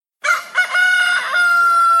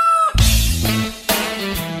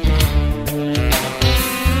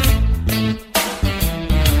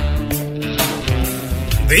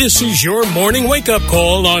This is your morning wake-up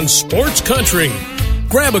call on Sports Country.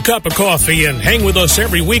 Grab a cup of coffee and hang with us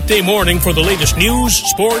every weekday morning for the latest news,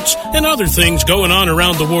 sports, and other things going on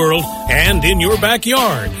around the world and in your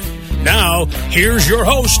backyard. Now, here's your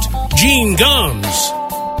host, Gene Gumbs.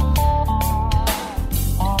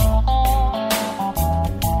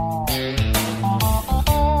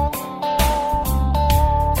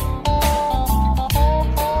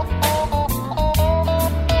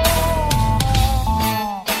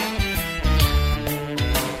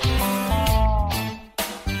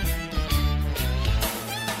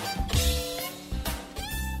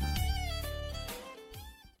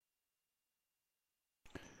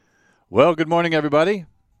 Well, good morning, everybody.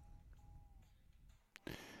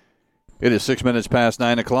 It is 6 minutes past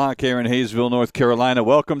 9 o'clock here in Hayesville, North Carolina.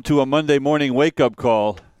 Welcome to a Monday morning wake-up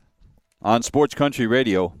call on Sports Country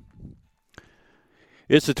Radio.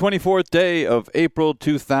 It's the 24th day of April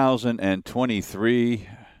 2023.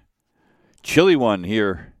 Chilly one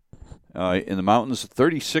here in the mountains,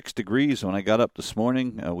 36 degrees when I got up this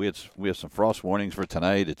morning. We had some frost warnings for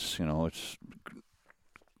tonight. It's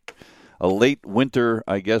a late winter,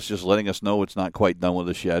 I guess, just letting us know it's not quite done with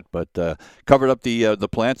us yet. But covered up the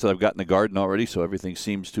plants that I've got in the garden already, so everything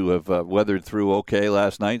seems to have weathered through okay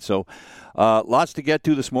last night. So lots to get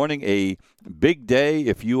to this morning. A big day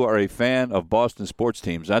if you are a fan of Boston sports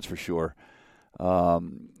teams, that's for sure.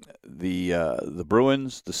 The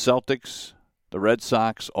Bruins, the Celtics, the Red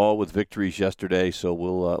Sox, all with victories yesterday. So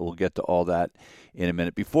we'll get to all that in a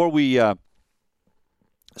minute. Before we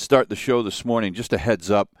start the show this morning, just a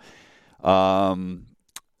heads up. We're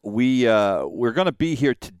going to be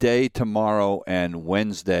here today, tomorrow, and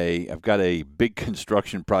Wednesday. I've got a big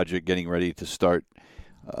construction project getting ready to start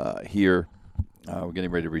here. We're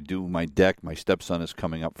getting ready to redo my deck. My stepson is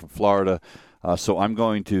coming up from Florida. So I'm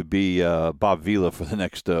going to be Bob Vila for the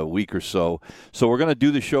next week or so. So we're going to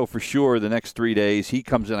do the show for sure the next 3 days. He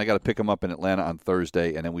comes in. I got to pick him up in Atlanta on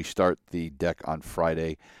Thursday, and then we start the deck on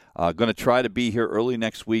Friday. Going to try to be here early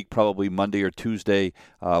next week, probably Monday or Tuesday,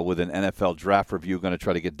 with an NFL draft review. Going to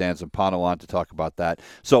try to get Dan Zampano on to talk about that.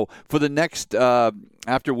 So for the next,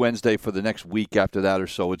 after Wednesday, for the next week after that or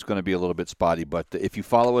so, it's going to be a little bit spotty. But if you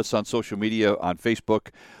follow us on social media, on Facebook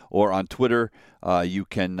or on Twitter, you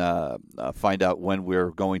can find out when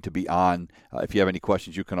we're going to be on. If you have any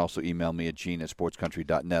questions, you can also email me at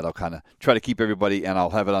gene@sportscountry.net. I'll kind of try to keep everybody, and I'll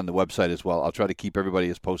have it on the website as well. I'll try to keep everybody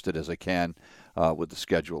as posted as I can with the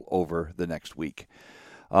schedule over the next week.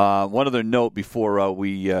 One other note before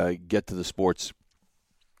we get to the sports.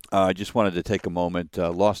 I just wanted to take a moment.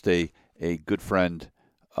 Lost a good friend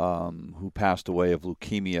who passed away of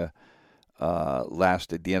leukemia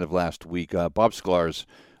at the end of last week. Bob Sklarz.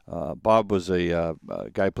 Bob was a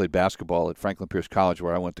guy who played basketball at Franklin Pierce College,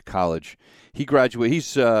 where I went to college. He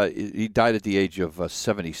graduated. He died at the age of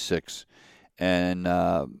 76. And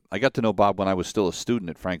I got to know Bob when I was still a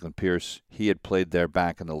student at Franklin Pierce. He had played there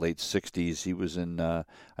back in the late 60s. He was I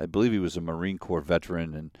believe he was a Marine Corps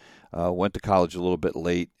veteran, and went to college a little bit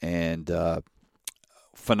late, and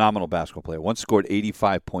phenomenal basketball player. Once scored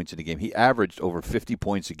 85 points in a game. He averaged over 50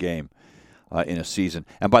 points a game in a season.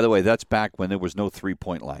 And by the way, that's back when there was no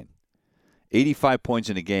three-point line. 85 points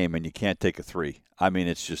in a game, and you can't take a three. I mean,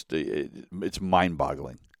 it's just it's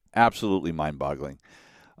mind-boggling. Absolutely mind-boggling.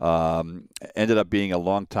 Ended up being a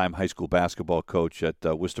long-time high school basketball coach at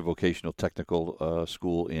Worcester Vocational Technical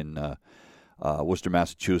School in Worcester,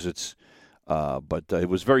 Massachusetts. But it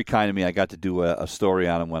was very kind of me. I got to do a story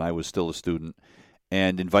on him when I was still a student,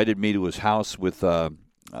 and invited me to his house with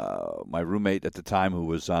my roommate at the time, who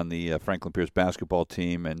was on the Franklin Pierce basketball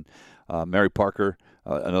team, and Mary Parker,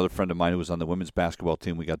 another friend of mine who was on the women's basketball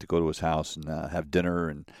team. We got to go to his house and have dinner,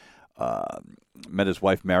 and met his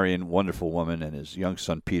wife Marion, wonderful woman, and his young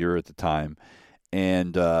son Peter at the time,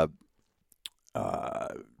 and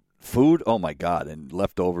food, oh my God, and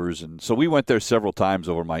leftovers, and so we went there several times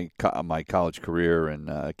over my college career,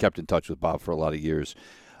 and kept in touch with Bob for a lot of years.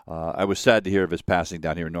 I was sad to hear of his passing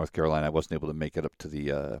down here in North Carolina. I wasn't able to make it up to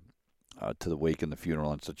the wake and the funeral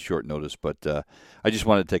on such short notice, but I just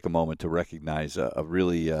wanted to take a moment to recognize a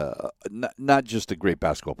really not just a great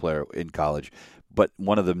basketball player in college, but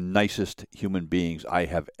one of the nicest human beings I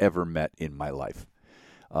have ever met in my life.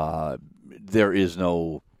 There is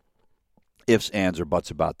no ifs, ands, or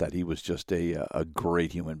buts about that. He was just a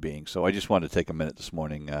great human being. So I just wanted to take a minute this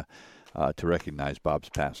morning to recognize Bob's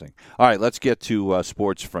passing. All right, let's get to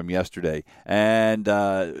sports from yesterday. And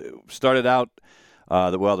started out,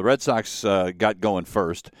 the Red Sox got going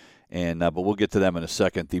first, but we'll get to them in a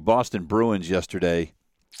second. The Boston Bruins yesterday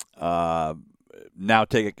now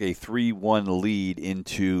take a 3-1 lead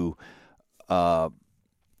into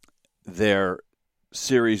their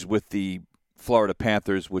series with the Florida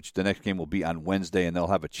Panthers, which the next game will be on Wednesday, and they'll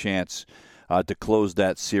have a chance to close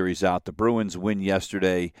that series out. The Bruins win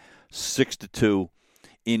yesterday 6-2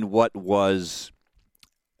 in what was,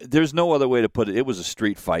 there's no other way to put it, it was a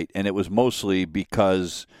street fight, and it was mostly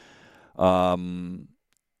because of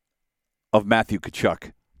Matthew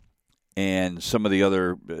Tkachuk and some of the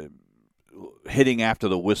other hitting after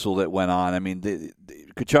the whistle that went on. I mean,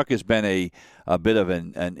 Tkachuk has been a bit of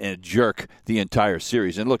a jerk the entire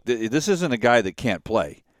series. And look, this isn't a guy that can't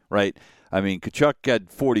play, right? I mean, Tkachuk had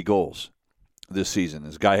 40 goals this season.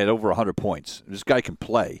 This guy had over 100 points. This guy can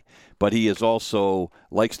play, but he is also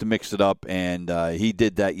likes to mix it up, and he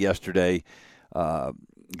did that yesterday.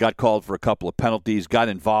 Got called for a couple of penalties, got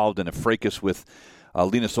involved in a fracas with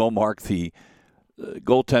Linus Ullmark, the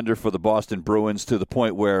goaltender for the Boston Bruins, to the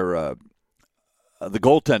point where the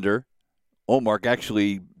goaltender, Ullmark,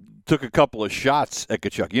 actually took a couple of shots at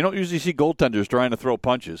Tkachuk. You don't usually see goaltenders trying to throw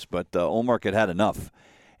punches, but Ullmark had enough.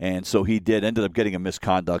 And so he ended up getting a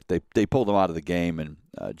misconduct. They pulled him out of the game, and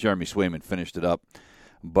Jeremy Swayman finished it up.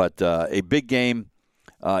 But a big game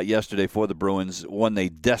yesterday for the Bruins, one they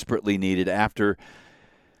desperately needed after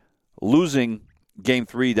losing Game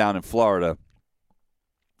 3 down in Florida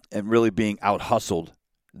and really being out-hustled.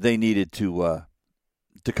 They needed to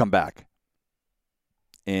come back.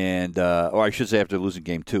 And or I should say after losing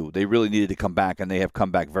Game 2. They really needed to come back, and they have come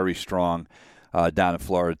back very strong down in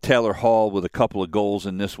Florida. Taylor Hall with a couple of goals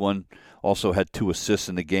in this one. Also had 2 assists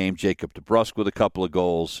in the game. Jacob DeBrusk with a couple of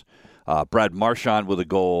goals. Brad Marchand with a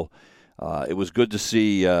goal. It was good to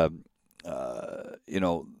see the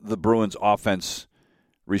Bruins offense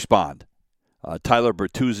respond. Tyler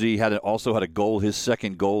Bertuzzi also had a goal, his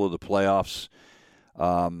second goal of the playoffs.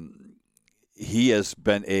 He has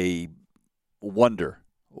been a wonder.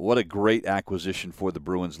 What a great acquisition for the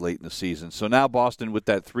Bruins late in the season. So now Boston with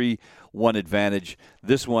that 3-1 advantage.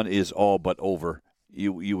 This one is all but over,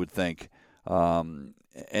 you would think. And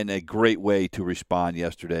a great way to respond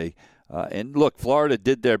yesterday. And look, Florida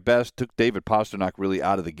did their best, took David Pastrnak really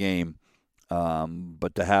out of the game.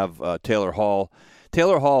 But to have Taylor Hall,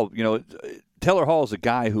 Taylor Hall is a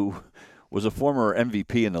guy who was a former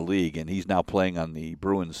MVP in the league, and he's now playing on the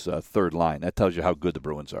Bruins' third line. That tells you how good the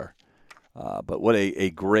Bruins are. But what a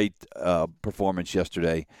great performance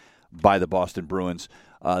yesterday by the Boston Bruins.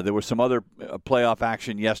 There was some other playoff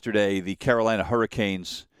action yesterday. The Carolina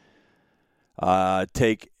Hurricanes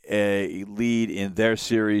take a lead in their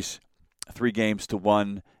series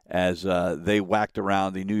 3-1 as they whacked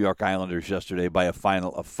around the New York Islanders yesterday by a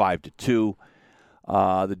final of 5-2.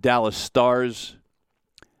 The Dallas Stars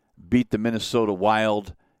beat the Minnesota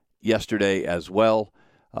Wild yesterday as well.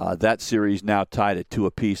 That series now tied at 2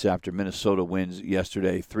 apiece after Minnesota wins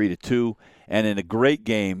yesterday 3-2. And in a great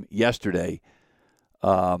game yesterday,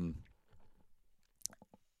 the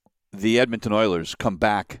Edmonton Oilers come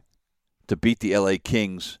back to beat the LA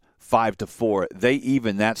Kings 5-4. They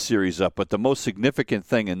even that series up. But the most significant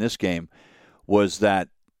thing in this game was that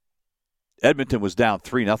Edmonton was down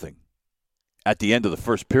 3-0 at the end of the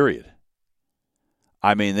first period.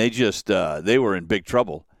 I mean, they were in big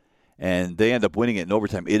trouble. And they end up winning it in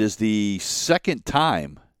overtime. It is the second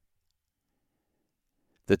time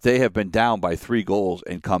that they have been down by 3 goals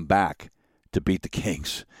and come back to beat the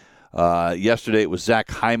Kings. Yesterday it was Zach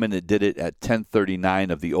Hyman that did it at 10:39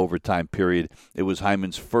 of the overtime period. It was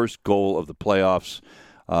Hyman's first goal of the playoffs.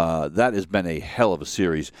 That has been a hell of a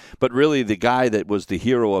series. But really the guy that was the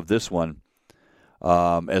hero of this one,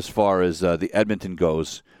 as far as the Edmonton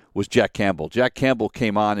goes, was Jack Campbell. Jack Campbell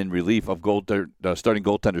came on in relief of starting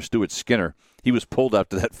goaltender Stuart Skinner. He was pulled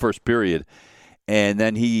after that first period. And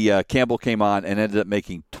then Campbell came on and ended up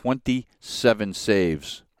making 27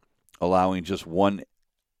 saves, allowing just 1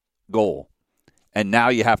 goal. And now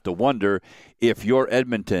you have to wonder, if you're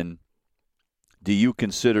Edmonton, do you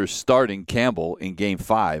consider starting Campbell in Game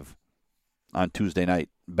 5 on Tuesday night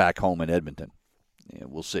back home in Edmonton? Yeah,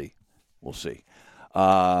 we'll see.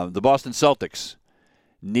 The Boston Celtics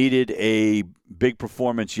needed a big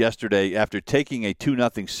performance yesterday after taking a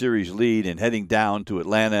 2-0 series lead and heading down to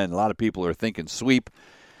Atlanta, and a lot of people are thinking sweep.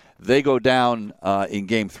 They go down in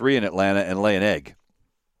Game 3 in Atlanta and lay an egg.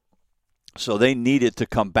 So they needed to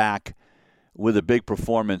come back with a big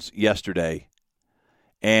performance yesterday.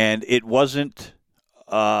 And it wasn't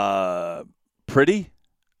pretty,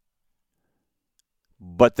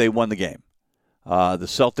 but they won the game. The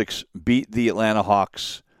Celtics beat the Atlanta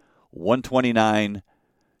Hawks 129-121.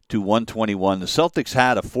 The Celtics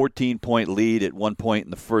had a 14-point lead at one point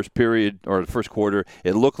in the first period, or the first quarter.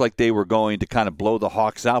 It looked like they were going to kind of blow the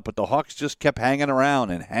Hawks out, but the Hawks just kept hanging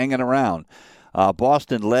around.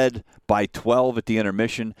 Boston led by 12 at the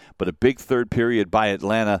intermission, but a big third period by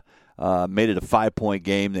Atlanta made it a 5-point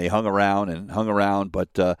game. They hung around,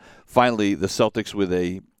 but finally the Celtics with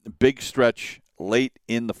a big stretch late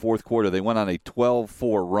in the fourth quarter. They went on a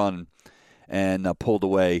 12-4 run and pulled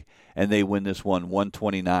away, and they win this one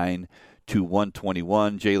 129-121.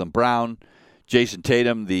 Jaylen Brown, Jason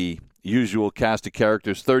Tatum, the usual cast of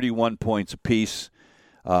characters, 31 points apiece.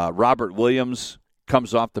 Robert Williams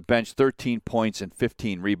comes off the bench, 13 points and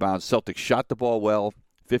 15 rebounds. Celtics shot the ball well,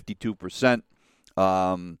 52%.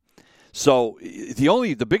 So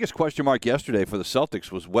the biggest question mark yesterday for the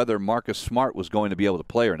Celtics was whether Marcus Smart was going to be able to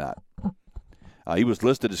play or not. He was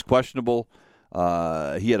listed as questionable.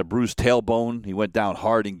 He had a bruised tailbone. He went down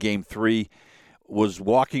hard in Game 3. Was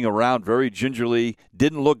walking around very gingerly.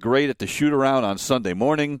 Didn't look great at the shoot-around on Sunday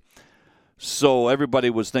morning. So everybody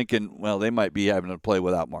was thinking, well, they might be having to play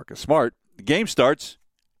without Marcus Smart. The game starts.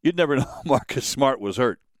 You'd never know Marcus Smart was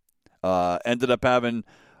hurt. Ended up having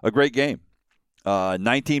a great game.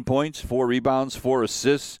 19 points, 4 rebounds, 4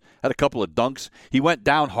 assists, had a couple of dunks. He went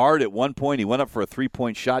down hard at one point. He went up for a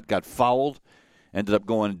 3-point shot, got fouled, ended up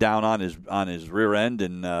going down on his rear end,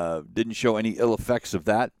 and didn't show any ill effects of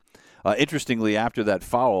that. Interestingly, after that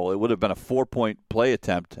foul, it would have been a 4-point play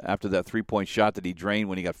attempt after that 3-point shot that he drained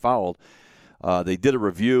when he got fouled. They did a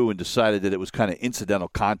review and decided that it was kind of incidental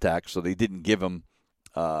contact, so they didn't give him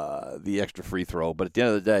the extra free throw. But at the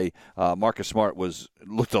end of the day, Marcus Smart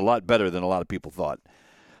looked a lot better than a lot of people thought.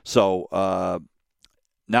 So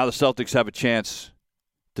now the Celtics have a chance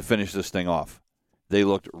to finish this thing off. They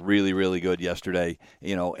looked really, really good yesterday,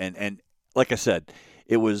 and like I said,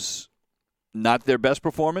 it was not their best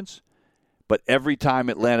performance, but every time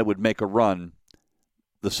Atlanta would make a run,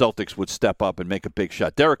 the Celtics would step up and make a big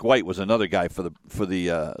shot. Derek White was another guy for the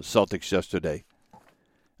Celtics yesterday.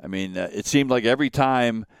 I mean, it seemed like every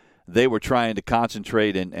time they were trying to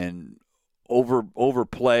concentrate and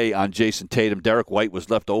overplay on Jason Tatum, Derek White was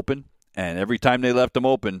left open, and every time they left him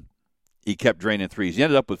open, he kept draining threes. He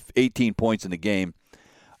ended up with 18 points in the game.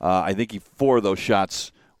 I think 4 of those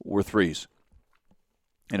shots were threes.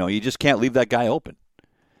 You just can't leave that guy open.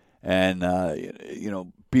 And,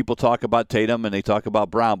 people talk about Tatum and they talk about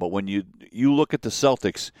Brown, but when you look at the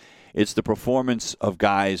Celtics, it's the performance of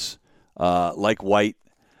guys like White,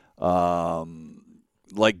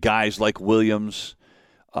 like guys like Williams.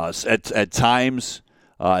 At times,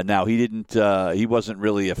 now he wasn't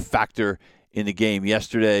really a factor in the game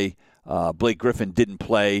yesterday. Blake Griffin didn't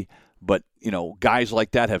play, but guys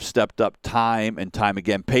like that have stepped up time and time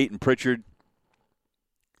again. Peyton Pritchard,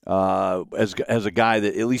 as a guy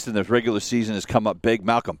that at least in the regular season has come up big.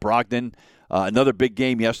 Malcolm Brogdon, another big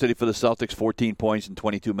game yesterday for the Celtics, 14 points in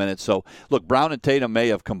 22 minutes. So, look, Brown and Tatum may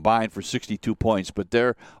have combined for 62 points, but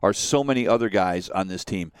there are so many other guys on this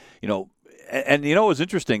team. And it was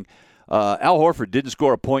interesting. Al Horford didn't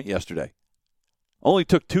score a point yesterday. Only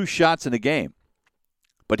took 2 shots in the game.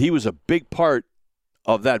 But he was a big part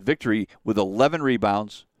of that victory with 11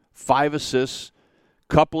 rebounds, 5 assists,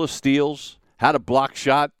 couple of steals, had a block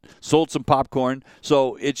shot, sold some popcorn.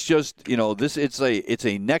 So it's just, it's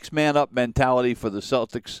a next man up mentality for the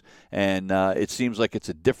Celtics, and it seems like it's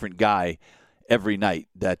a different guy every night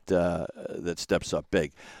that steps up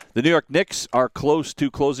big. The New York Knicks are close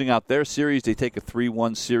to closing out their series. They take a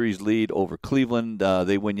 3-1 series lead over Cleveland.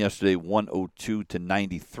 They win yesterday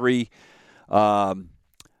 102-93.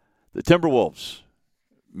 The Timberwolves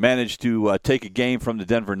managed to take a game from the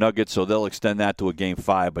Denver Nuggets, so they'll extend that to a Game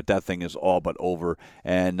 5, but that thing is all but over.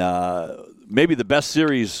 And maybe the best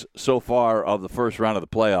series so far of the first round of the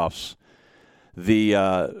playoffs,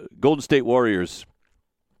 the Golden State Warriors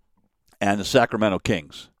and the Sacramento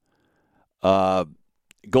Kings.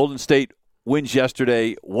 Golden State wins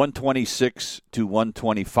yesterday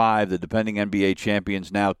 126-125. The defending NBA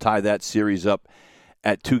champions now tie that series up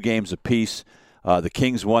at 2 games apiece. The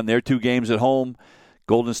Kings won their 2 games at home.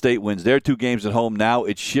 Golden State wins their 2 games at home. Now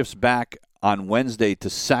it shifts back on Wednesday to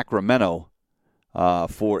Sacramento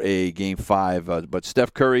for a Game 5. But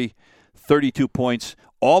Steph Curry, 32 points,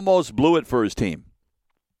 almost blew it for his team.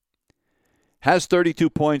 Has 32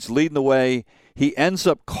 points, leading the way. He ends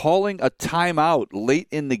up calling a timeout late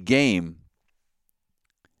in the game.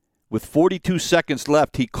 With 42 seconds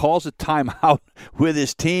left, he calls a timeout with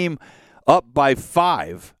his team up by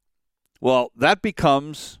 5. Well, that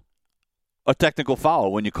becomes a technical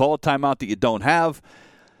foul. When you call a timeout that you don't have,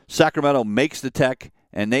 Sacramento makes the tech,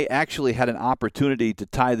 and they actually had an opportunity to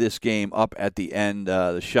tie this game up at the end.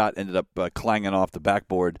 The shot ended up clanging off the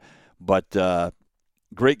backboard. But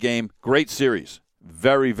great game, great series.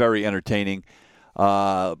 Very, very entertaining.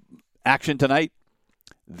 Action tonight,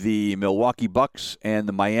 the Milwaukee Bucks and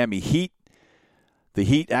the Miami Heat. The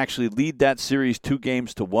Heat actually lead that series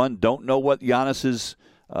 2-1. Don't know what Giannis's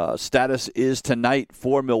status is tonight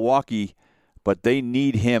for Milwaukee, but they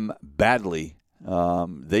need him badly.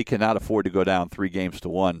 They cannot afford to go down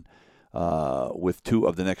 3-1 with 2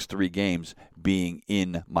 of the next 3 games being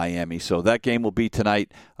in Miami. So that game will be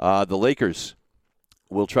tonight. The Lakers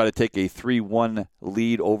will try to take a 3-1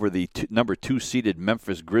 lead over the number 2 seeded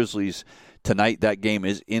Memphis Grizzlies tonight. That game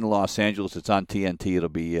is in Los Angeles. It's on TNT. It'll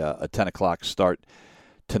be a 10 o'clock start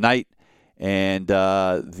tonight. And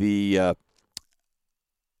the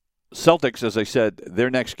Celtics, as I said, their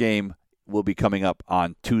next game will be coming up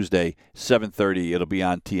on Tuesday, 7:30. It'll be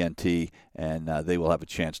on TNT, and they will have a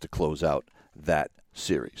chance to close out that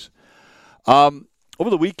series. Over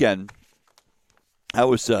the weekend, I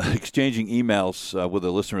was exchanging emails with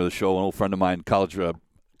a listener of the show, an old friend of mine, college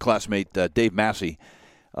classmate Dave Massey.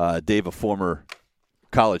 Dave, a former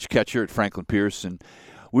college catcher at Franklin Pierce, and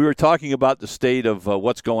we were talking about the state of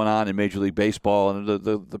what's going on in Major League Baseball and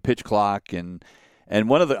the pitch clock, and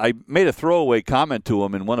I made a throwaway comment to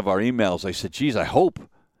him in one of our emails. I said, geez, I hope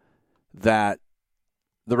that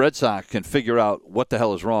the Red Sox can figure out what the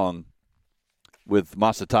hell is wrong with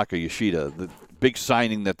Masataka Yoshida, the big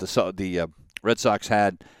signing that the Red Sox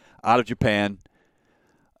had out of Japan,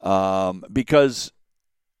 because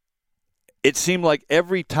it seemed like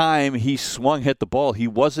every time he hit the ball, he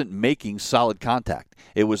wasn't making solid contact.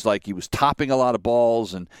 It was like he was topping a lot of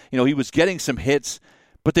balls, and he was getting some hits,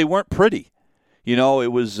 but they weren't pretty.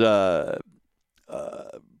 It was kind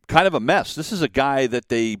of a mess. This is a guy that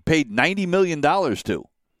they paid $90 million to,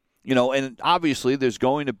 and obviously there's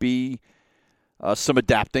going to be some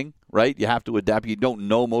adapting, right? You have to adapt. You don't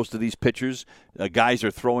know most of these pitchers. Guys are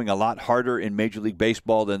throwing a lot harder in Major League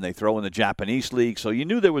Baseball than they throw in the Japanese league, so you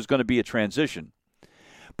knew there was going to be a transition.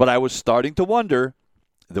 But I was starting to wonder,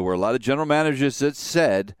 there were a lot of general managers that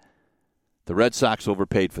said the Red Sox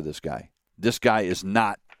overpaid for this guy. This guy is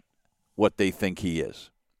not what they think he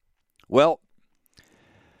is. Well,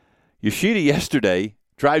 Yoshida yesterday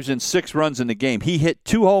drives in 6 runs in the game. He hit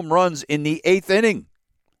 2 home runs in the 8th inning.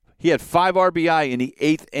 He had 5 RBI in the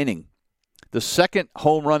 8th inning. The second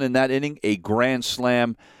home run in that inning, a grand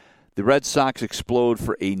slam. The Red Sox explode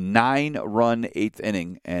for a 9-run 8th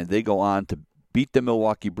inning, and they go on to beat the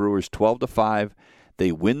Milwaukee Brewers 12-5.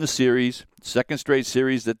 They win the series, second straight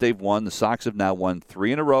series that they've won. The Sox have now won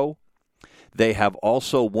 3 in a row. They have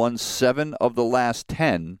also won 7 of the last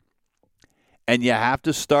 10. And you have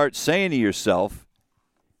to start saying to yourself,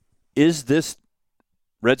 is this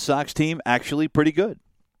Red Sox team actually pretty good?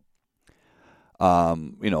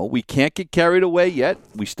 We can't get carried away yet.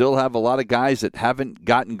 We still have a lot of guys that haven't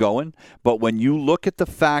gotten going. But when you look at the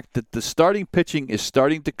fact that the starting pitching is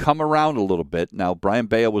starting to come around a little bit. Now, Brian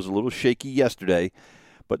Bayo was a little shaky yesterday,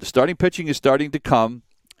 but the starting pitching is starting to come.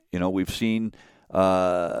 We've seen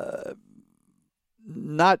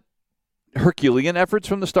not Herculean efforts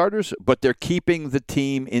from the starters, but they're keeping the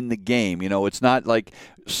team in the game. It's not like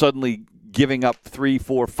suddenly giving up 3,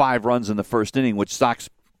 4, 5 runs in the first inning, which Sox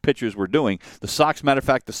pitchers were doing. Matter of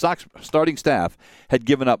fact, the Sox starting staff had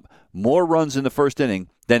given up more runs in the first inning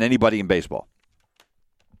than anybody in baseball,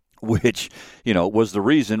 which, was the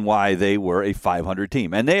reason why they were a 500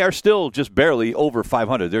 team. And they are still just barely over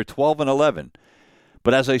 500. They're 12-11.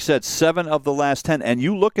 But as I said, 7 of the last 10. And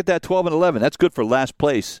you look at that 12-11, that's good for last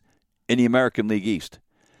place in the American League East.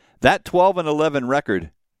 That 12-11 record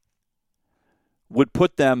would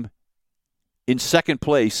put them in second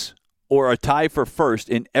place or a tie for first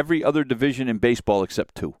in every other division in baseball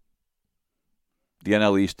except 2. The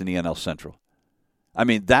NL East and the NL Central. I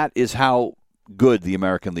mean, that is how good the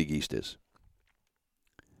American League East is.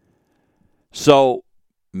 So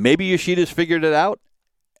maybe Yoshida's figured it out.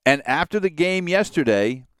 And after the game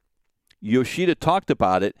yesterday, Yoshida talked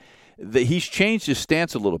about it, that he's changed his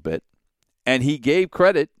stance a little bit, and he gave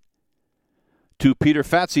credit to Peter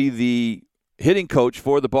Fatse, the hitting coach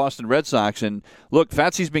for the Boston Red Sox. And look,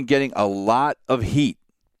 Fatse's been getting a lot of heat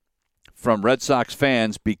from Red Sox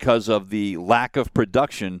fans because of the lack of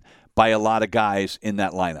production by a lot of guys in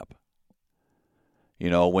that lineup.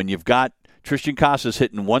 When you've got Tristan Casas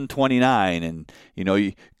hitting 129,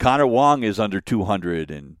 and Connor Wong is under 200,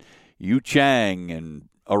 and Yu Chang and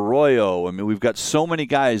Arroyo. I mean, we've got so many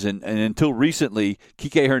guys, and until recently,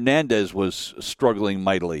 Kike Hernandez was struggling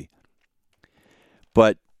mightily.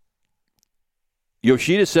 But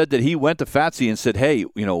Yoshida said that he went to Fatse and said, "Hey,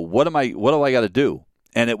 what do I got to do?"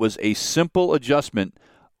 And it was a simple adjustment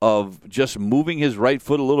of just moving his right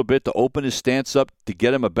foot a little bit to open his stance up to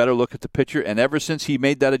get him a better look at the pitcher. And ever since he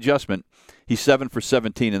made that adjustment, he's 7 for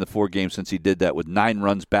 17 in the 4 games since he did that, with 9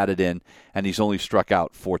 runs batted in, and he's only struck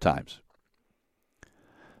out 4 times.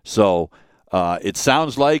 So It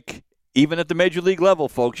sounds like even at the major league level,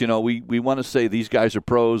 folks, we want to say these guys are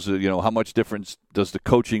pros. How much difference does the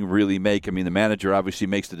coaching really make? I mean, the manager obviously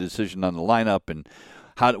makes the decision on the lineup and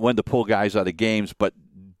when to pull guys out of games. But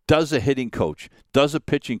does a hitting coach, does a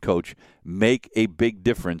pitching coach make a big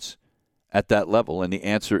difference at that level? And the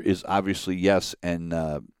answer is obviously yes, and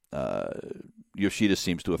Yoshida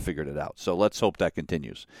seems to have figured it out. So let's hope that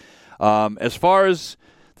continues. As far as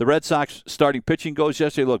the Red Sox starting pitching goes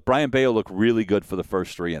yesterday, look, Brian Bayo looked really good for the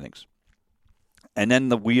first 3 innings. And then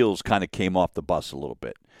the wheels kind of came off the bus a little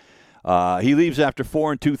bit. He leaves after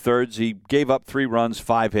 4 2/3. He gave up 3 runs,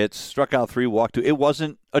 5 hits, struck out 3, walked 2. It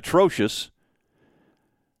wasn't atrocious,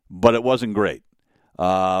 but it wasn't great.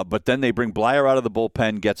 But then they bring Blyer out of the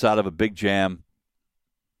bullpen, gets out of a big jam.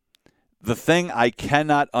 The thing I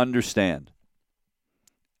cannot understand,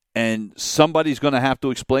 and somebody's going to have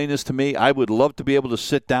to explain this to me. I would love to be able to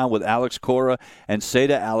sit down with Alex Cora and say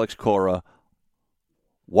to Alex Cora,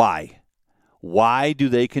 why? Why do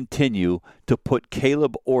they continue to put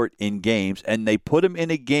Caleb Ort in games? And they put him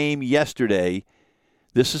in a game yesterday.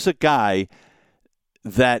 This is a guy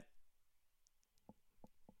that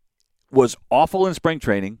was awful in spring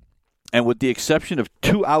training, and with the exception of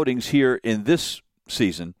 2 outings here in this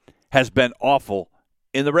season, has been awful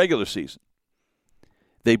in the regular season.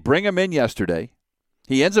 They bring him in yesterday.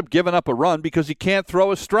 He ends up giving up a run because he can't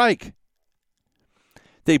throw a strike.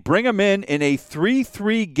 They bring him in a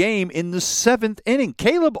 3-3 game in the 7th inning.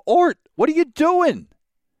 Caleb Ort, what are you doing?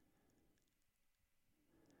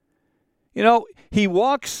 He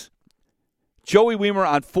walks Joey Wiemer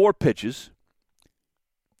on 4 pitches,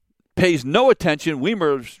 pays no attention.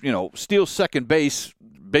 Wiemer, steals second base,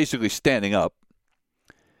 basically standing up.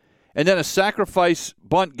 And then a sacrifice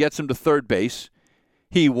bunt gets him to third base.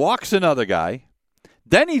 He walks another guy.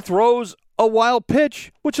 Then he throws a wild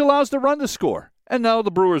pitch, which allows the run to score. And now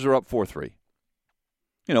the Brewers are up 4-3.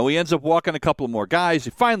 He ends up walking a couple of more guys. He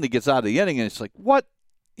finally gets out of the inning, and it's like, what?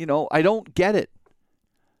 I don't get it.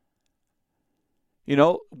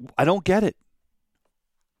 I don't get it.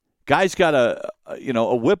 Guy's got a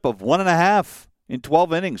whip of 1.5 in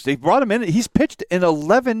 12 innings. They brought him in. He's pitched in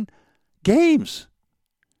 11 games.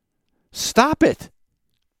 Stop it.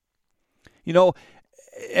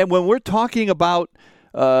 And when we're talking about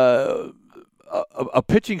a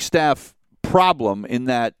pitching staff problem in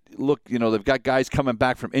that, look, they've got guys coming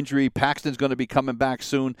back from injury. Paxton's going to be coming back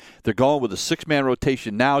soon. They're going with a 6-man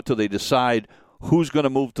rotation now till they decide who's going to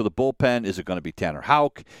move to the bullpen. Is it going to be Tanner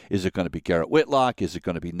Houck? Is it going to be Garrett Whitlock? Is it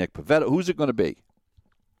going to be Nick Pivetta? Who's it going to be?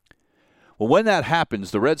 Well, when that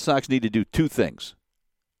happens, the Red Sox need to do 2 things.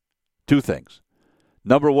 2 things.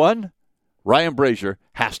 Number 1, Ryan Brazier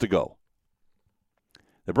has to go.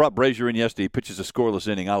 They brought Brazier in yesterday. He pitches a scoreless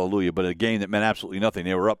inning, hallelujah, but a game that meant absolutely nothing.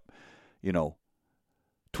 They were up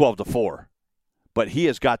 12-4. But he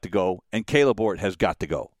has got to go, and Caleb Ort has got to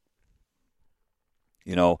go.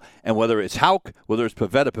 And whether it's Houck, whether it's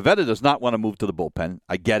Pivetta does not want to move to the bullpen.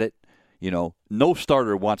 I get it. No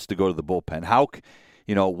starter wants to go to the bullpen. Houck,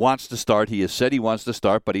 wants to start. He has said he wants to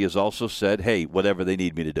start, but he has also said, hey, whatever they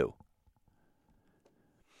need me to do.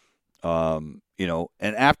 And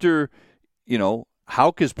after,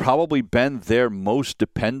 Houck has probably been their most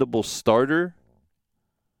dependable starter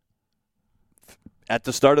at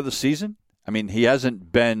the start of the season. I mean, he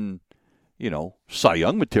hasn't been, Cy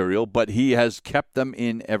Young material, but he has kept them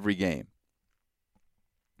in every game.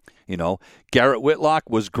 Garrett Whitlock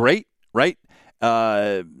was great, right?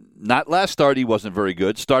 Not last start, he wasn't very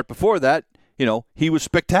good. Start before that, he was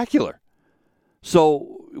spectacular.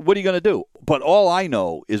 So what are you going to do? But all I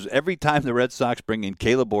know is every time the Red Sox bring in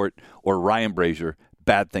Caleb Ort or Ryan Brazier,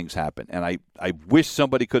 bad things happen. And I wish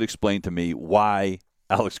somebody could explain to me why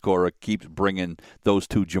Alex Cora keeps bringing those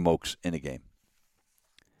 2 jamokes in a game.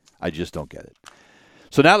 I just don't get it.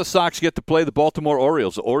 So now the Sox get to play the Baltimore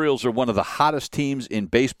Orioles. The Orioles are one of the hottest teams in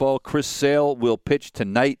baseball. Chris Sale will pitch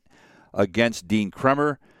tonight against Dean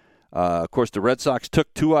Kremer. Of course, the Red Sox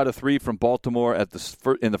took 2 out of 3 from Baltimore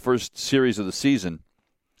in the first series of the season.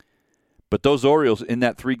 But those Orioles in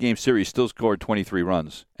that 3-game series still scored 23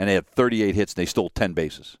 runs, and they had 38 hits, and they stole 10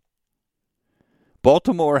 bases.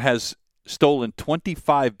 Baltimore has stolen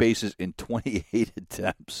 25 bases in 28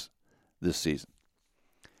 attempts this season.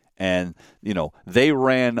 And, they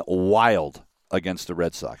ran wild against the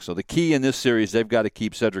Red Sox. So the key in this series, they've got to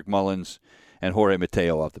keep Cedric Mullins and Jorge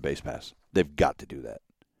Mateo off the base pass. They've got to do that.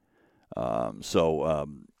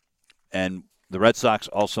 And the Red Sox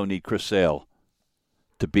also need Chris Sale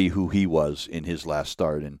to be who he was in his last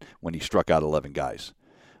start and when he struck out 11 guys.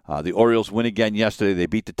 The Orioles win again yesterday. They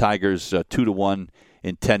beat the Tigers 2-1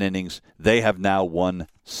 in 10 innings. They have now won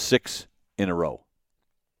 6 in a row.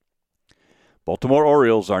 Baltimore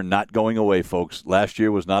Orioles are not going away, folks. Last year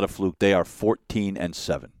was not a fluke. They are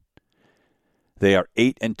 14-7. They are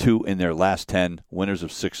 8-2 in their last 10, winners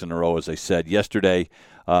of 6 in a row, as I said. Yesterday,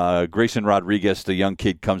 Grayson Rodriguez, the young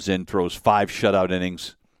kid, comes in, throws 5 shutout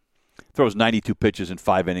innings, throws 92 pitches in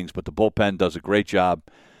 5 innings, but the bullpen does a great job.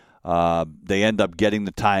 They end up getting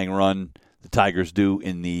the tying run, the Tigers do,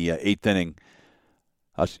 in the 8th inning.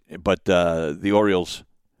 But the Orioles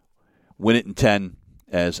win it in 10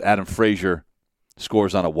 as Adam Frazier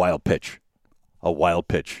scores on a wild pitch.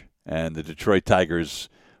 And the Detroit Tigers,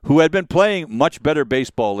 who had been playing much better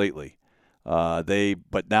baseball lately,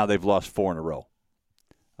 but now they've lost 4 in a row.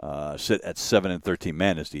 Sit at 7-13.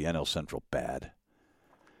 Man, is the NL Central bad.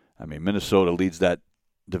 I mean, Minnesota leads that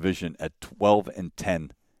division at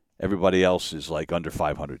 12-10. Everybody else is like under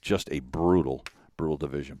 500. Just a brutal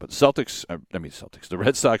division. But the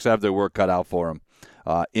Red Sox have their work cut out for them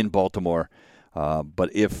in Baltimore.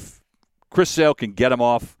 But if Chris Sale can get them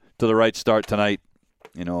off to the right start tonight,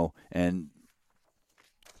 and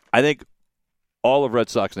I think all of Red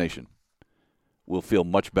Sox Nation will feel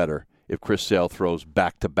much better if Chris Sale throws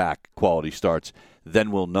back-to-back quality starts.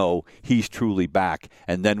 Then we'll know he's truly back,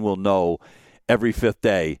 and then we'll know every 5th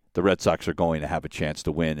day the Red Sox are going to have a chance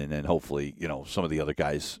to win, and then hopefully, some of the other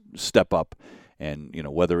guys step up, and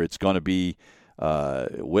whether it's going to be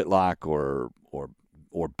Whitlock or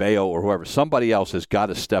Bayo or whoever, somebody else has got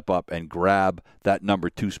to step up and grab that number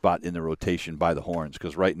 2 spot in the rotation by the horns,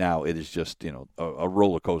 because right now it is just a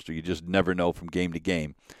roller coaster. You just never know from game to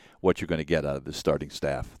game what you're going to get out of the starting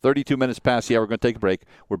staff. 32 minutes past the hour. We're going to take a break.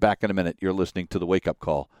 We're back in a minute. You're listening to the Wake Up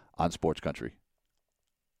Call on Sports Country.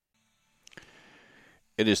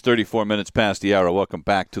 It is 34 minutes past the hour. Welcome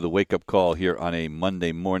back to the Wake Up Call here on a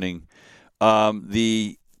Monday morning.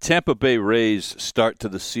 The Tampa Bay Rays' start to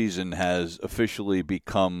the season has officially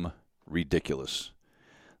become ridiculous.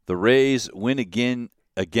 The Rays win again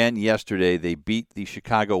yesterday. They beat the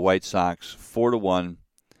Chicago White Sox 4-1.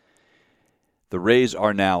 The Rays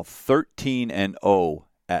are now 13-0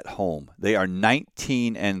 at home. They are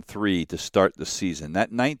 19-3 to start the season.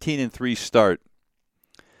 That 19-3 start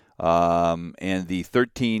and the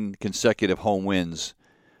 13 consecutive home wins,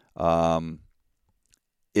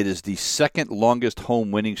 it is the second longest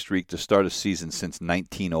home winning streak to start a season since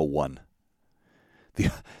 1901.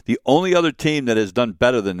 The only other team that has done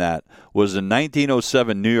better than that was the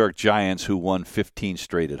 1907 New York Giants, who won 15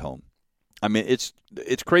 straight at home. I mean, it's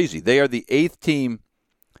crazy. They are the 8th team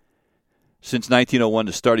since 1901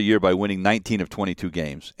 to start a year by winning 19 of 22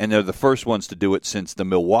 games. And they're the first ones to do it since the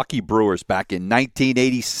Milwaukee Brewers back in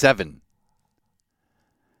 1987.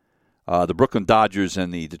 The Brooklyn Dodgers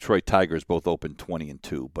and the Detroit Tigers both opened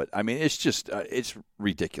 20-2. But, I mean, it's just it's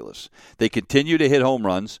ridiculous. They continue to hit home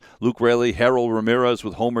runs. Luke Raley, Harold Ramirez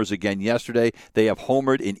with homers again yesterday. They have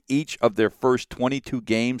homered in each of their first 22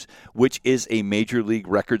 games, which is a major league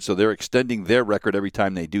record. So they're extending their record every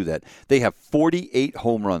time they do that. They have 48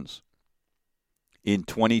 home runs in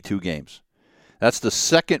 22 games. That's the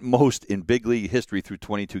second most in big league history through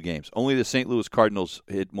 22 games. Only the St. Louis Cardinals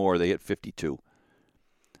hit more. They hit 52.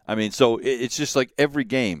 I mean, so it's just like every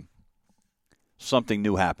game, something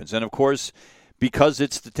new happens. And, of course, because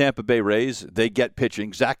it's the Tampa Bay Rays, they get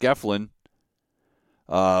pitching. Zach Eflin,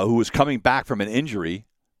 who is coming back from an injury,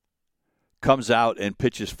 comes out and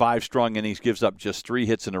pitches 5 strong innings, gives up just 3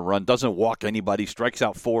 hits and a run, doesn't walk anybody, strikes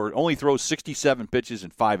out 4, only throws 67 pitches in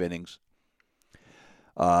 5 innings.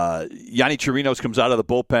 Yanni Chirinos comes out of the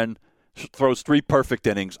bullpen, throws 3 perfect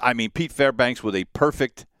innings. I mean, Pete Fairbanks with a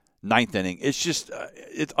perfect 9th inning. It's just,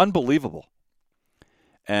 it's unbelievable.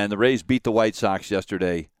 And the Rays beat the White Sox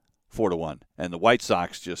yesterday 4-1. And the White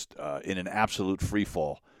Sox just in an absolute free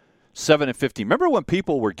fall. 7-15. Remember when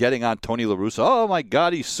people were getting on Tony La Russa? Oh, my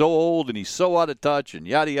God, he's so old and he's so out of touch and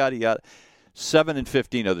yada, yada, yada.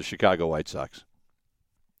 7-15 are the Chicago White Sox.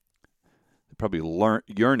 They're probably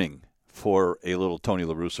yearning for a little Tony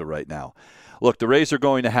La Russa right now. Look, the Rays are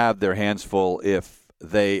going to have their hands full if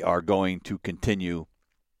they are going to continue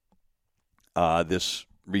this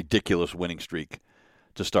ridiculous winning streak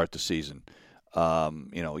to start the season.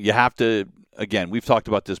 You have to, again, we've talked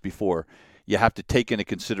about this before, you have to take into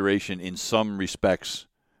consideration in some respects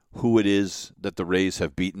who it is that the Rays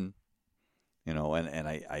have beaten. And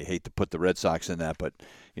I hate to put the Red Sox in that, but,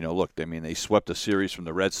 look, I mean, they swept a series from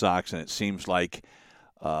the Red Sox, and it seems like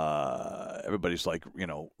everybody's like,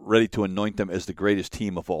 ready to anoint them as the greatest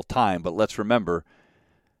team of all time. But let's remember,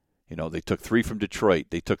 they took 3 from Detroit.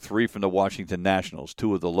 They took 3 from the Washington Nationals,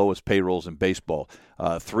 2 of the lowest payrolls in baseball.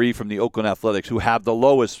 3 from the Oakland Athletics, who have the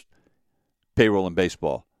lowest payroll in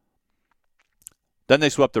baseball. Then they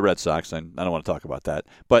swept the Red Sox, and I don't want to talk about that.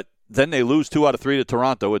 But then they lose 2 out of 3 to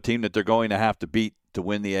Toronto, a team that they're going to have to beat to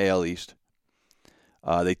win the AL East.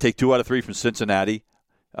 They take 2 out of 3 from Cincinnati,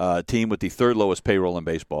 a team with the third lowest payroll in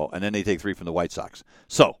baseball, and then they take 3 from the White Sox.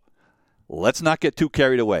 So let's not get too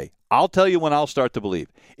carried away. I'll tell you when I'll start to believe.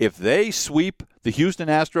 If they sweep the Houston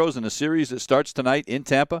Astros in a series that starts tonight in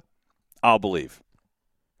Tampa, I'll believe.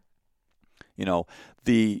 You know,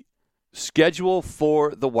 the schedule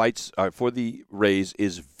for the Rays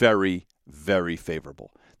is very, very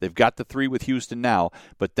favorable. They've got the 3 with Houston now,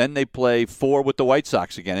 but then they play 4 with the White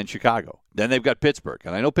Sox again in Chicago. Then they've got Pittsburgh.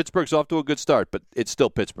 And I know Pittsburgh's off to a good start, but it's still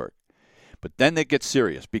Pittsburgh. But then it gets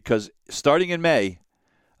serious because starting May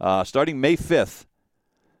 5th,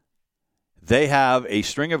 they have a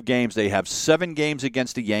string of games. They have 7 games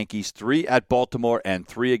against the Yankees, 3 at Baltimore, and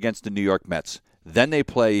 3 against the New York Mets. Then they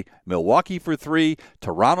play Milwaukee for 3,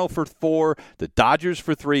 Toronto for 4, the Dodgers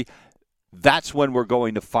for 3. That's when we're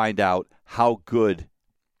going to find out how good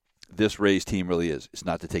this Rays team really is. It's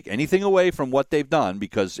not to take anything away from what they've done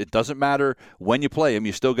because it doesn't matter when you play them.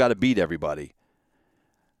 You still got to beat everybody.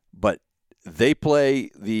 But they play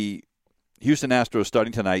the Houston Astros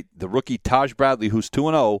starting tonight. The rookie Taj Bradley, who's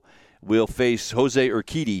 2-0, will face Jose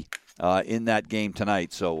Urquidy in that game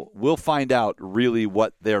tonight. So we'll find out really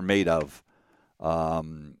what they're made of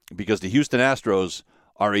because the Houston Astros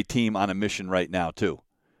are a team on a mission right now, too.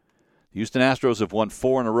 The Houston Astros have won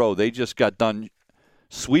 4 in a row. They just got done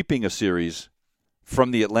sweeping a series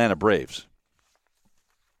from the Atlanta Braves.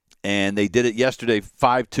 And they did it yesterday,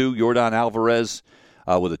 5-2. Yordan Alvarez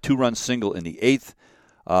with a 2-run single in the 8th.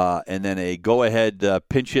 And then a go-ahead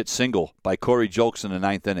pinch hit single by Corey Julks in the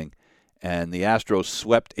 9th inning. And the Astros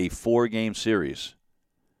swept a 4-game series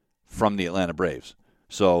from the Atlanta Braves.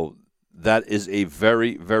 So that is a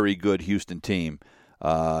very, very good Houston team.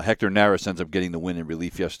 Hector Neris ends up getting the win in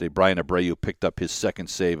relief yesterday. Brian Abreu picked up his 2nd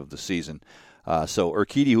save of the season. So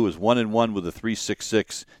Urquidy, who is 1-1 with a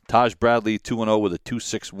 3.66, Taj Bradley 2-0 with a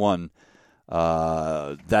 2.61.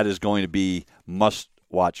 That is going to be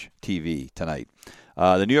must-watch TV tonight.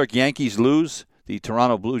 The New York Yankees lose. The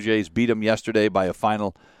Toronto Blue Jays beat them yesterday by a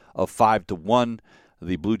final of 5-1.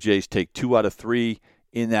 The Blue Jays take 2 out of 3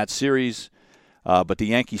 in that series, but the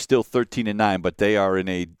Yankees still 13-9. But they are in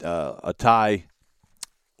a tie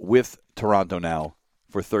with Toronto now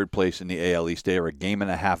for 3rd place in the AL East. They are a game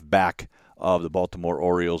and a half back of the Baltimore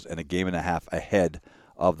Orioles and a game and a half ahead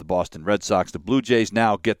of the Boston Red Sox. The Blue Jays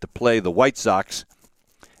now get to play the White Sox.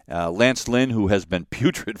 Lance Lynn, who has been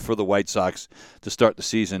putrid for the White Sox to start the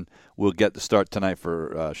season, will get the start tonight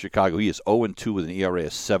for Chicago. He is 0-2 with an ERA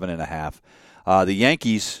of 7.5. The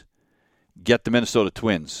Yankees get the Minnesota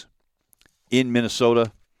Twins in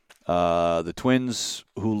Minnesota. The Twins,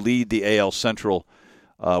 who lead the AL Central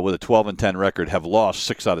with a 12-10 record, have lost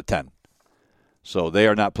 6 out of 10. So they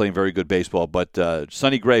are not playing very good baseball. But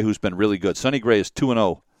Sonny Gray, who's been really good. Sonny Gray is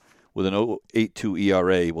 2-0 with an 0.82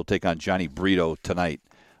 ERA. Will take on Johnny Brito tonight,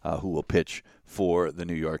 who will pitch for the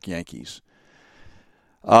New York Yankees.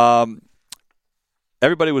 Everybody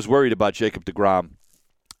was worried about Jacob deGrom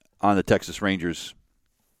on the Texas Rangers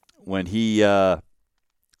when he had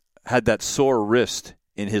that sore wrist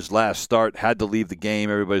in his last start, had to leave the game.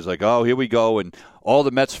 Everybody's like, oh, here we go. And all the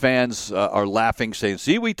Mets fans are laughing, saying,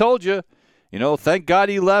 see, we told you. You know, thank God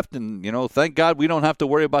he left, and, you know, thank God we don't have to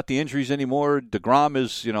worry about the injuries anymore. DeGrom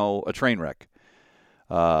is, you know, a train wreck.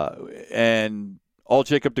 And all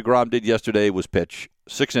Jacob deGrom did yesterday was pitch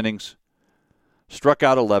 6 innings, struck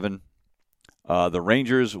out 11. The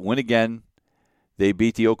Rangers win again. They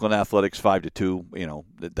beat the Oakland Athletics 5-2. You know,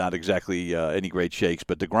 not exactly any great shakes,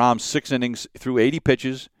 but deGrom 6 innings threw 80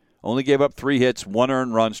 pitches, only gave up 3 hits, 1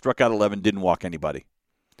 earned run, struck out 11, didn't walk anybody.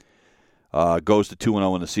 Goes to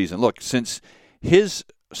 2-0 in the season. Look, since his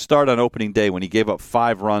start on opening day when he gave up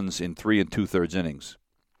 5 runs in 3 2/3 innings,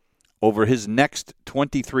 over his next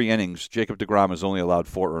 23 innings, Jacob deGrom has only allowed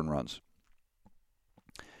 4 earned runs.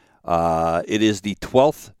 It is the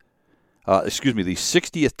 60th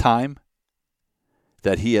time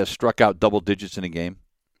that he has struck out double digits in a game.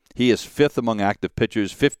 He is 5th among active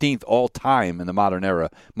pitchers, 15th all time in the modern era.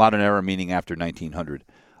 Modern era meaning after 1900.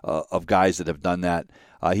 Of guys that have done that.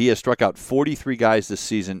 He has struck out 43 guys this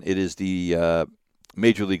season. It is the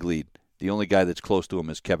major league lead. The only guy that's close to him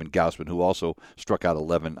is Kevin Gausman, who also struck out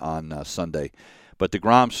 11 on Sunday. But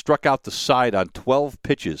deGrom struck out the side on 12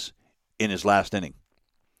 pitches in his last inning.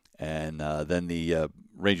 And then the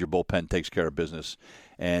Ranger bullpen takes care of business.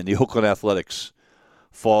 And the Oakland Athletics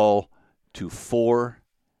fall to 4-18.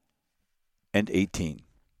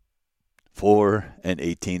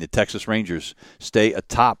 4-18. The Texas Rangers stay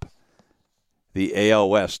atop the AL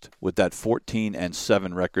West with that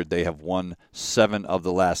 14-7 record. They have won 7 of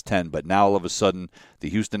the last 10, but now all of a sudden the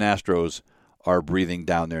Houston Astros are breathing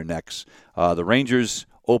down their necks. The Rangers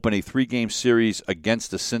open a 3-game series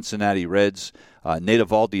against the Cincinnati Reds. Nate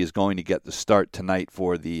Eovaldi is going to get the start tonight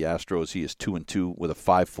for the Astros. He is 2-2 with a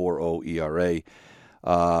 5.40 ERA.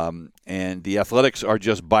 And the Athletics are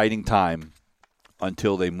just biding time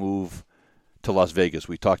until they move to Las Vegas.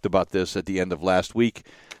 We talked about this at the end of last week.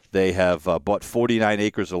 They have bought 49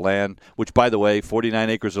 acres of land, which, by the way,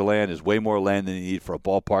 49 acres of land is way more land than you need for a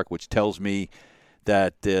ballpark, which tells me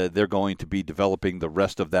that they're going to be developing the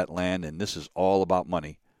rest of that land, and this is all about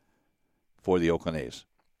money for the Oakland A's.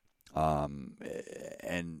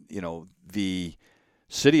 And, you know, the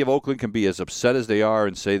city of Oakland can be as upset as they are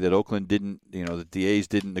and say that Oakland didn't, you know, that the A's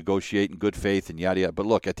didn't negotiate in good faith and yada, yada. But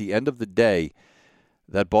look, at the end of the day,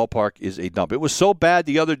 that ballpark is a dump. It was so bad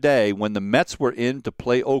the other day when the Mets were in to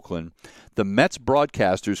play Oakland, the Mets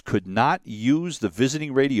broadcasters could not use the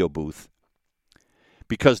visiting radio booth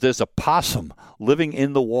because there's a possum living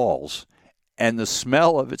in the walls, and the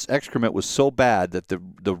smell of its excrement was so bad that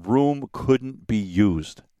the room couldn't be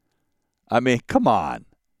used. I mean, come on.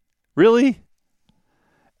 Really?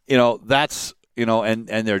 You know, that's, you know, and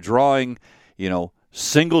they're drawing, you know,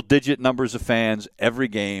 single-digit numbers of fans every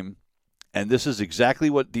game. And this is exactly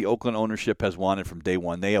what the Oakland ownership has wanted from day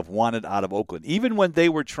one. They have wanted out of Oakland. Even when they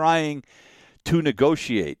were trying to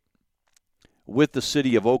negotiate with the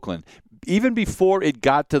city of Oakland, even before it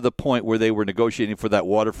got to the point where they were negotiating for that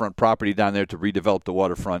waterfront property down there to redevelop the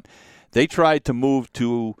waterfront, they tried to move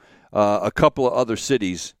to a couple of other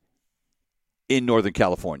cities in Northern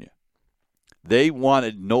California. They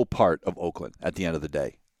wanted no part of Oakland at the end of the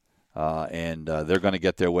day. And they're going to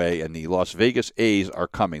get their way, and the Las Vegas A's are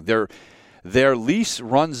coming. Their lease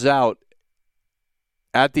runs out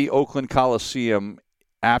at the Oakland Coliseum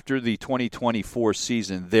after the 2024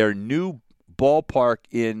 season. Their new ballpark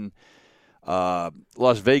in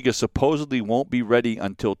Las Vegas supposedly won't be ready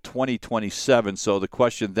until 2027. So the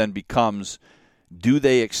question then becomes, do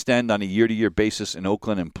they extend on a year-to-year basis in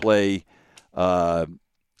Oakland and play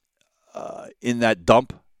in that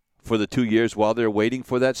dump for the 2 years while they're waiting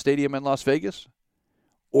for that stadium in Las Vegas?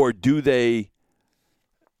 Or do they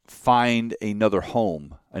find another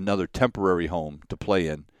home, another temporary home to play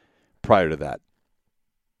in prior to that?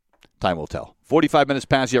 Time will tell. 45 minutes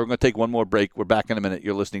past. Yeah, we're going to take one more break. We're back in a minute.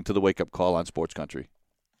 You're listening to the Wake Up Call on Sports Country.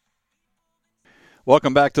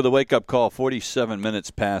 Welcome back to the Wake Up Call. 47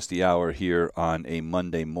 minutes past the hour here on a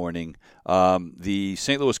Monday morning. The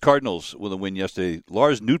St. Louis Cardinals with a win yesterday.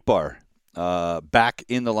 Lars Nootbaar back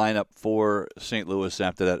in the lineup for St. Louis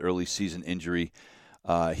after that early season injury.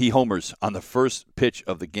 He homers on the first pitch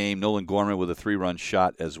of the game. Nolan Gorman with a 3-run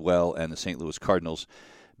shot as well, and the St. Louis Cardinals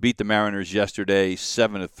beat the Mariners yesterday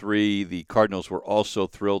 7-3. The Cardinals were also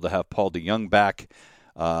thrilled to have Paul DeJong back.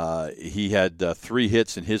 He had 3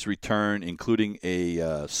 hits in his return, including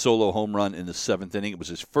a solo home run in the 7th inning. It was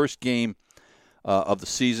his first game of the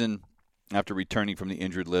season after returning from the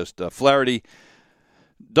injured list. Flaherty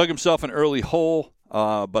dug himself an early hole,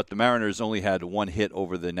 but the Mariners only had 1 hit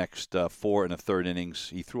over the next 4 1/3 innings.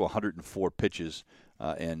 He threw 104 pitches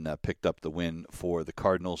and picked up the win for the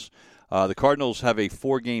Cardinals. The Cardinals have a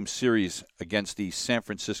 4-game series against the San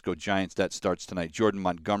Francisco Giants. That starts tonight. Jordan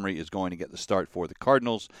Montgomery is going to get the start for the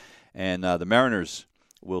Cardinals. And the Mariners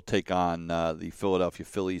will take on the Philadelphia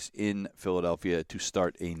Phillies in Philadelphia to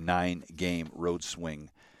start a 9-game road swing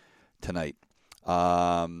tonight.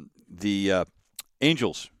 The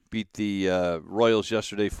Angels beat the Royals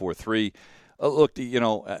yesterday 4-3. Look,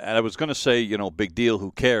 I was going to say, big deal,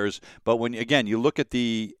 who cares? But when, again, you look at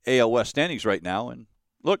the AL West standings right now, and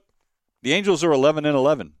look, the Angels are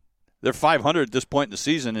 11-11. They're 500 at this point in the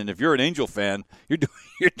season, and if you're an Angel fan,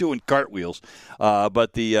 you're doing cartwheels.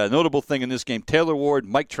 But the notable thing in this game, Taylor Ward,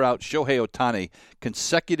 Mike Trout, Shohei Ohtani,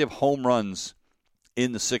 consecutive home runs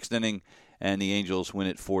in the 6th inning, and the Angels win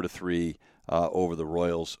it 4-3 over the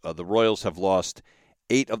Royals. The Royals have lost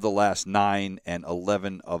 8 of the last 9 and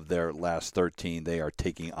 11 of their last 13. They are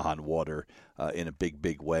taking on water in a big,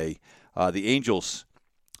 big way. The Angels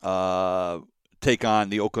take on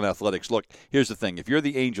the Oakland Athletics. Look, here's the thing. If you're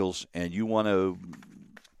the Angels and you want to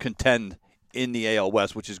contend in the AL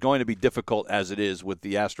West, which is going to be difficult as it is with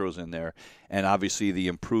the Astros in there, and obviously the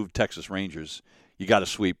improved Texas Rangers, you got to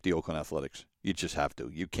sweep the Oakland Athletics. You just have to.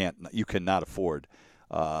 You cannot afford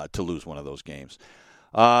to lose one of those games.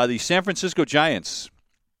 The San Francisco Giants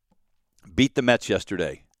beat the Mets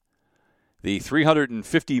yesterday. The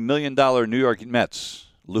 $350 million New York Mets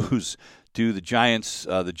lose to the Giants.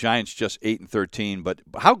 The Giants just 8-13. But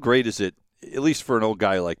how great is it, at least for an old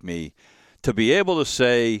guy like me, to be able to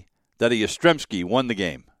say that a Yastrzemski won the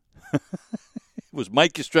game. It was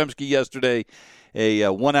Mike Yastrzemski yesterday, a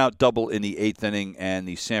one-out double in the 8th inning, and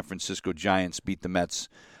the San Francisco Giants beat the Mets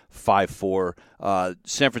 5-4.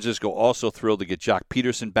 San Francisco also thrilled to get Jock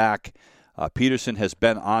Peterson back. Peterson has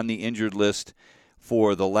been on the injured list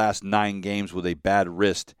for the last 9 games with a bad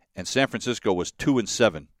wrist, and San Francisco was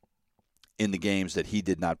 2-7 in the games that he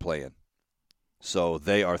did not play in. So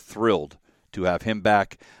they are thrilled to have him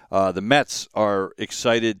back. The Mets are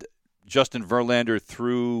excited. Justin Verlander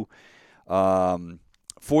threw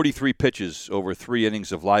 43 pitches over 3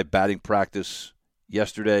 innings of live batting practice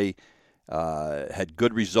yesterday. Had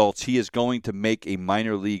good results. He is going to make a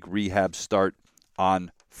minor league rehab start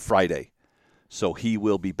on Friday. So he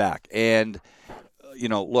will be back. And,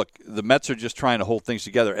 look, the Mets are just trying to hold things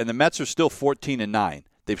together. And the Mets are still 14-9.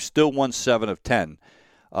 They've still won 7 of 10.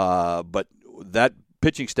 But that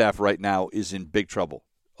pitching staff right now is in big trouble.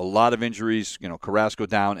 A lot of injuries, Carrasco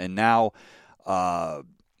down, and now Max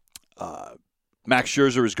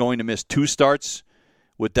Scherzer is going to miss 2 starts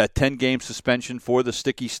with that 10-game suspension for the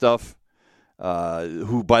sticky stuff,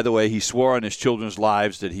 who, by the way, he swore on his children's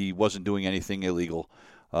lives that he wasn't doing anything illegal.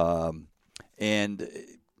 I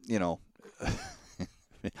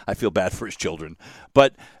feel bad for his children.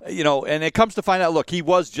 But, and it comes to find out, look,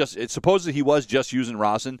 supposedly he was just using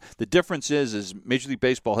rosin. The difference is Major League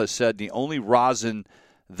Baseball has said the only rosin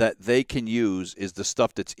that they can use is the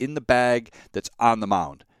stuff that's in the bag that's on the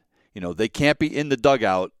mound. They can't be in the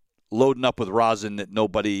dugout loading up with rosin that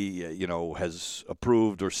nobody, has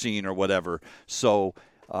approved or seen or whatever. So,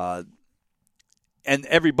 and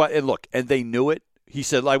they knew it. He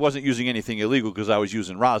said, I wasn't using anything illegal because I was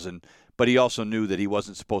using rosin. But he also knew that he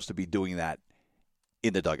wasn't supposed to be doing that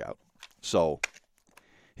in the dugout. So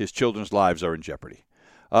his children's lives are in jeopardy.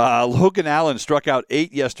 Logan Allen struck out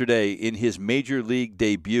 8 yesterday in his major league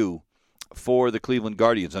debut for the Cleveland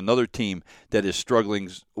Guardians, another team that is struggling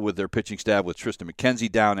with their pitching staff with Tristan McKenzie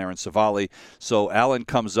down, Aaron Savali. So Allen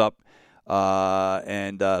comes up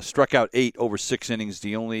and struck out 8 over 6 innings.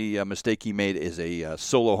 The only mistake he made is a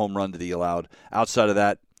solo home run that he allowed. Outside of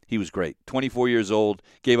that, he was great. 24 years old,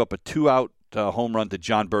 gave up a 2-out home run to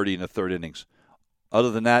John Birdie in the 3rd innings.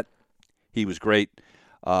 Other than that, he was great.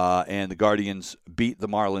 And the Guardians beat the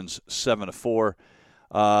Marlins 7-4.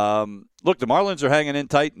 Look, the Marlins are hanging in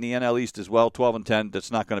tight in the NL East as well, 12-10.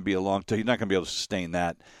 That's not going to be a long time. You're not going to be able to sustain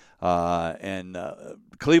that. And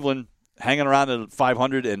Cleveland hanging around at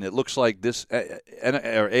 500, and it looks like this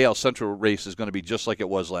AL Central race is going to be just like it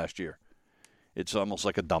was last year. It's almost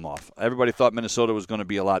like a dumb-off. Everybody thought Minnesota was going to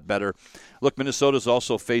be a lot better. Look, Minnesota's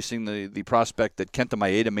also facing the prospect that Kenta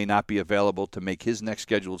Maeda may not be available to make his next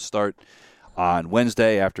scheduled start on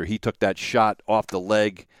Wednesday after he took that shot off the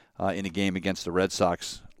leg in a game against the Red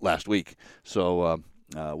Sox last week. So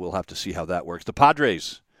we'll have to see how that works. The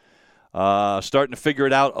Padres starting to figure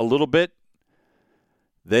it out a little bit.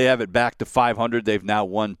 They have it back to 500. They've now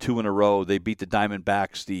won 2 in a row. They beat the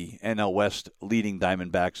Diamondbacks, the NL West leading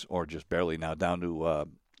Diamondbacks, or just barely now.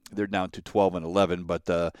 They're down to 12-11, but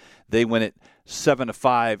they win it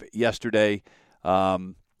 7-5 yesterday.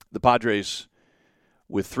 The Padres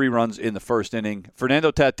with 3 runs in the 1st inning.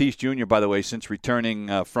 Fernando Tatis Jr., by the way, since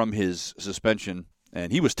returning from his suspension,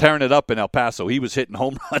 and he was tearing it up in El Paso. He was hitting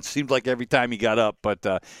home runs, seemed like every time he got up, but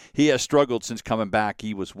he has struggled since coming back.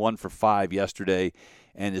 He was 1 for 5 yesterday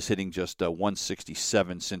and is hitting just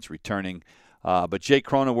 167 since returning. But Jake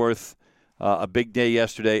Cronenworth, a big day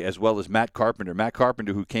yesterday, as well as Matt Carpenter. Matt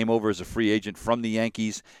Carpenter, who came over as a free agent from the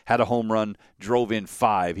Yankees, had a home run, drove in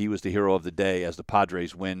 5. He was the hero of the day as the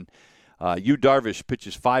Padres win. Yu Darvish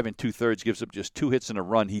pitches 5 2/3, gives up just 2 hits and a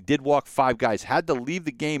run. He did walk 5 guys, had to leave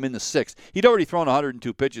the game in the 6th. He'd already thrown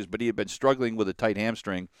 102 pitches, but he had been struggling with a tight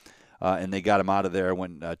hamstring. And they got him out of there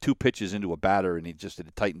when 2 pitches into a batter, and he just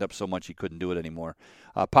had tightened up so much he couldn't do it anymore.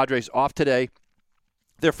 Padres off today.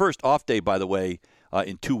 Their first off day, by the way,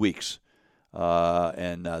 in 2 weeks.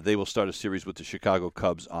 And they will start a series with the Chicago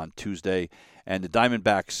Cubs on Tuesday. And the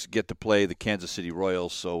Diamondbacks get to play the Kansas City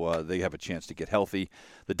Royals, so they have a chance to get healthy.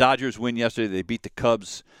 The Dodgers win yesterday. They beat the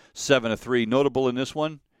Cubs 7-3. Notable in this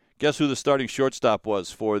one, guess who the starting shortstop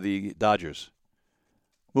was for the Dodgers?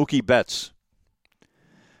 Mookie Betts.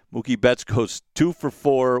 Mookie Betts goes 2 for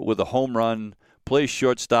 4 with a home run, plays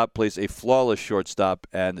shortstop, plays a flawless shortstop,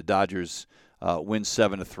 and the Dodgers win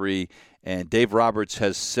 7-3. And Dave Roberts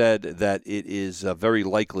has said that it is very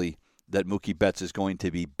likely that Mookie Betts is going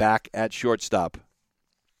to be back at shortstop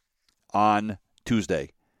on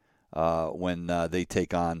Tuesday when they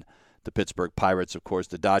take on the Pittsburgh Pirates. Of course,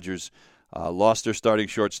 the Dodgers Lost their starting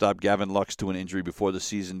shortstop, Gavin Lux, to an injury before the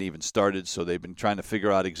season even started, so they've been trying to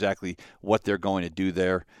figure out exactly what they're going to do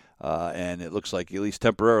there. And it looks like, at least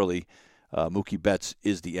temporarily, Mookie Betts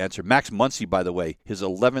is the answer. Max Muncy, by the way, his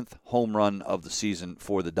 11th home run of the season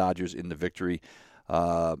for the Dodgers in the victory.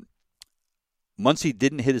 Muncy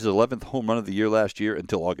didn't hit his 11th home run of the year last year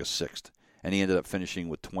until August 6th, and he ended up finishing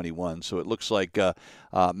with 21. So it looks like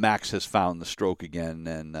Max has found the stroke again,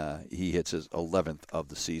 and he hits his 11th of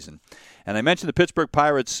the season. And I mentioned the Pittsburgh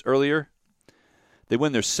Pirates earlier. They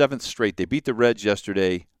win their 7th straight. They beat the Reds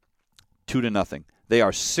yesterday 2-0. They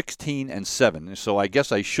are 16-7. So I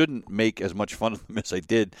guess I shouldn't make as much fun of them as I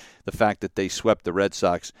did the fact that they swept the Red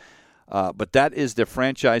Sox. But that is their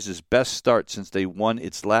franchise's best start since they won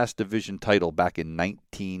its last division title back in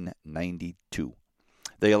 1992.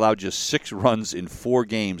 They allowed just 6 runs in 4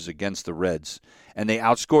 games against the Reds, and they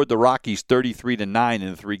outscored the Rockies 33-9 in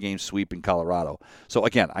a 3-game sweep in Colorado. So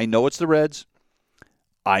again, I know it's the Reds,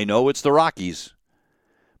 I know it's the Rockies,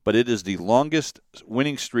 but it is the longest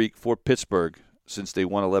winning streak for Pittsburgh since they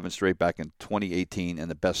won 11 straight back in 2018,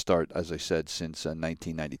 and the best start, as I said, since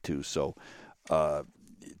 1992. So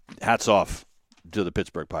hats off to the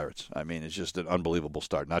Pittsburgh Pirates. I mean, it's just an unbelievable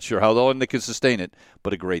start. Not sure how long they can sustain it,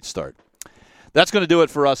 but a great start. That's going to do it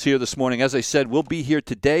for us here this morning. As I said, we'll be here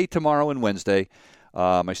today, tomorrow, and Wednesday.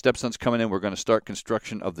 My stepson's coming in. We're going to start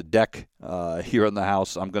construction of the deck here in the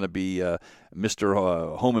house. I'm going to be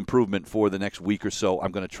Mr. Home Improvement for the next week or so.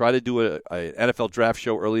 I'm going to try to do an NFL draft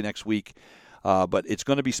show early next week, but it's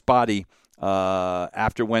going to be spotty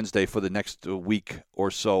after Wednesday for the next week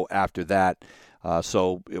or so after that.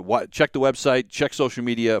 So check the website, check social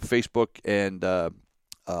media, Facebook, and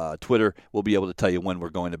Twitter. We'll be able to tell you when we're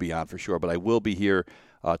going to be on for sure. But I will be here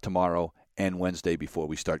tomorrow and Wednesday before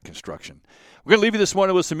we start construction. We're going to leave you this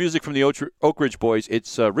morning with some music from the Oak Ridge Boys.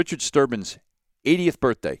 It's Richard Sturban's 80th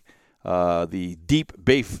birthday, the deep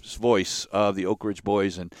bass voice of the Oak Ridge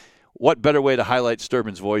Boys. And what better way to highlight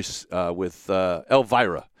Sturban's voice with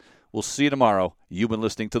Elvira. We'll see you tomorrow. You've been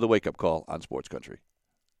listening to The Wake Up Call on Sports Country.